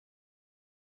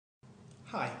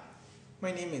Hi,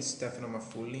 my name is Stefano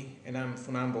Maffulli and I'm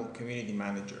Funambol Community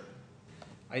Manager.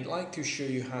 I'd like to show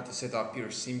you how to set up your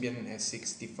Symbian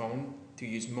S60 phone to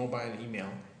use mobile email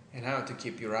and how to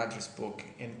keep your address book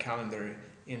and calendar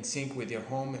in sync with your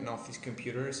home and office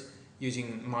computers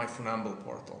using myFUNAMBOL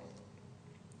portal.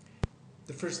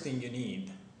 The first thing you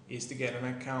need is to get an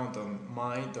account on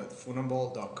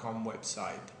my.funambol.com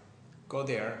website. Go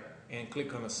there and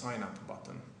click on the sign up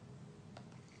button.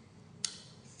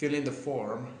 Fill in the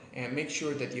form and make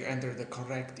sure that you enter the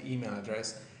correct email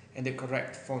address and the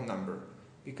correct phone number,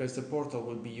 because the portal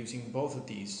will be using both of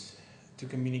these to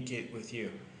communicate with you.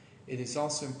 It is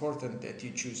also important that you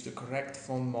choose the correct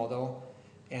phone model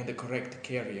and the correct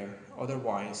carrier,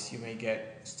 otherwise you may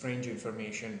get strange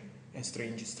information and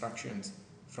strange instructions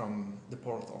from the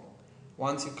portal.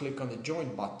 Once you click on the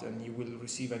join button, you will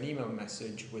receive an email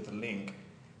message with a link.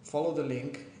 Follow the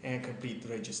link and complete the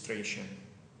registration.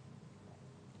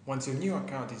 Once your new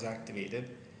account is activated,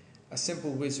 a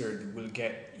simple wizard will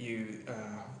help you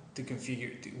to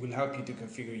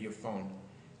configure your phone.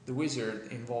 The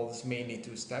wizard involves mainly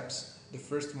two steps. The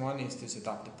first one is to set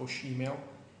up the push email,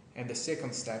 and the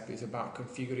second step is about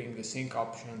configuring the sync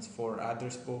options for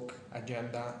address book,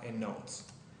 agenda, and notes.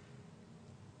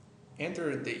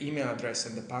 Enter the email address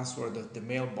and the password of the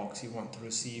mailbox you want to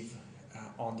receive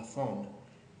on the phone.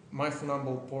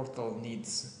 myFUNAMBOL portal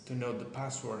needs to know the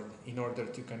password in order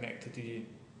to connect to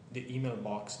the email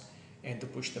box and to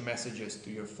push the messages to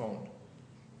your phone.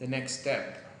 The next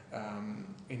step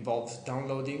involves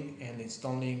downloading and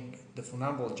installing the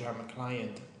Funambol Jam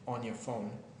client on your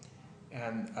phone,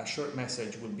 and a short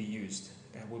message will be used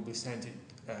and will be sent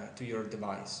to your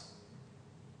device.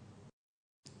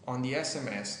 On the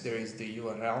SMS, there is the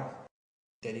URL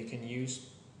that you can use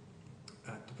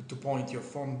to point your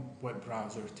phone web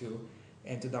browser to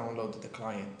and to download the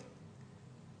client.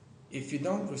 If you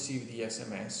don't receive the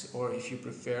SMS, or if you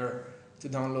prefer to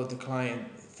download the client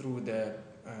through the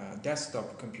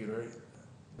desktop computer,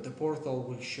 the portal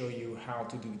will show you how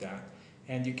to do that,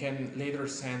 and you can later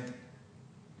send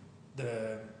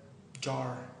the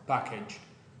jar package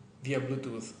via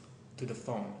Bluetooth to the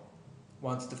phone.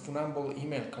 Once the Funambol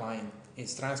email client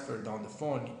is transferred on the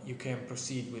phone, you can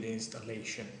proceed with the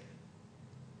installation.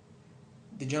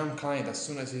 The Jam client, as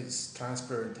soon as it's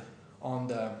transferred on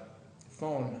the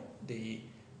phone, the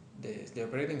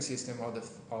operating system of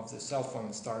the cell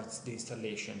phone starts the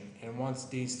installation, and once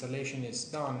the installation is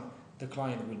done, the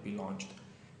client will be launched.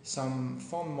 Some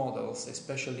phone models,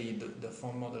 especially the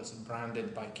phone models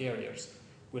branded by carriers,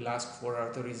 will ask for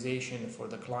authorization for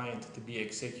the client to be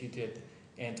executed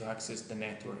and to access the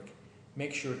network.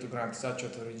 Make sure to grant such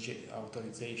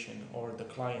authorization or the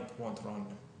client won't run.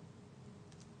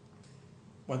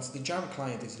 Once the Jam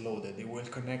client is loaded, it will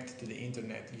connect to the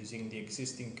internet using the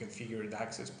existing configured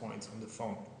access points on the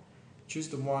phone. Choose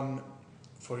the one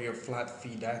for your flat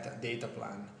fee data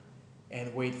plan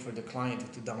and wait for the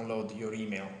client to download your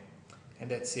email. And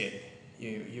that's it.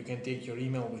 You can take your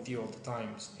email with you all the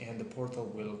times, and the portal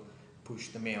will push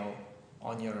the mail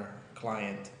on your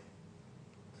client.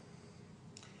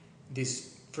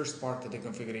 This first part of the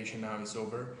configuration now is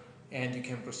over, and you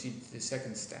can proceed to the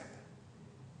second step.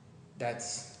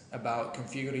 That's about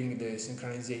configuring the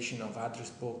synchronization of address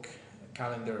book,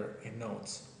 calendar, and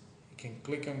notes. You can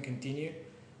click on continue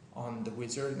on the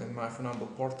wizard, and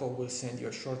myFUNAMBOL portal will send you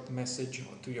a short message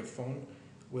to your phone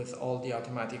with all the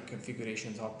automatic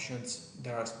configurations options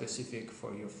that are specific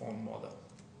for your phone model.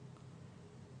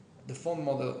 The phone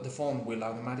will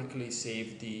automatically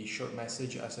save the short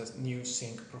message as a new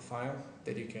sync profile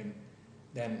that you can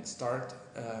then start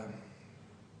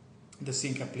the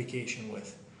sync application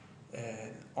with.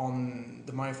 On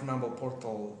the myFUNAMBOL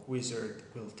portal, wizard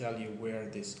will tell you where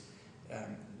this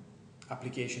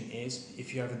application is.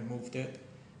 If you haven't moved it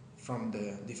from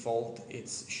the default, it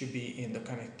should be in the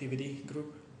connectivity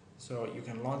group, so you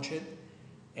can launch it,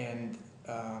 and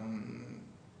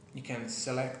you can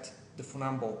select the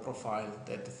Funambol profile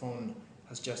that the phone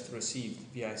has just received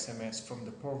via SMS from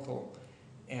the portal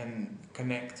and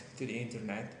connect to the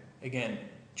internet. Again,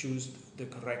 choose the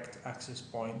correct access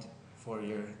point for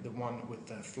the one with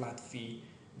the flat fee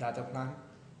data plan,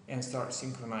 and start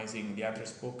synchronizing the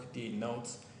address book, the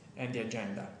notes, and the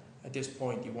agenda. At this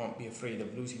point, you won't be afraid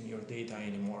of losing your data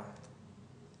anymore.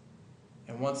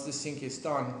 And once the sync is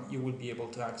done, you will be able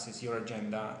to access your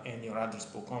agenda and your address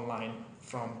book online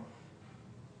from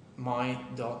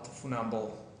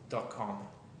my.funambol.com.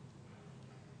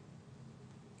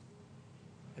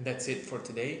 And that's it for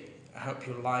today. I hope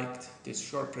you liked this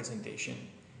short presentation.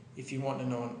 If you want to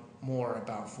know more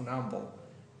about Funambol,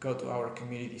 go to our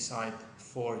community site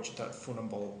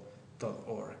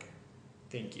forge.funambol.org.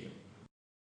 Thank you.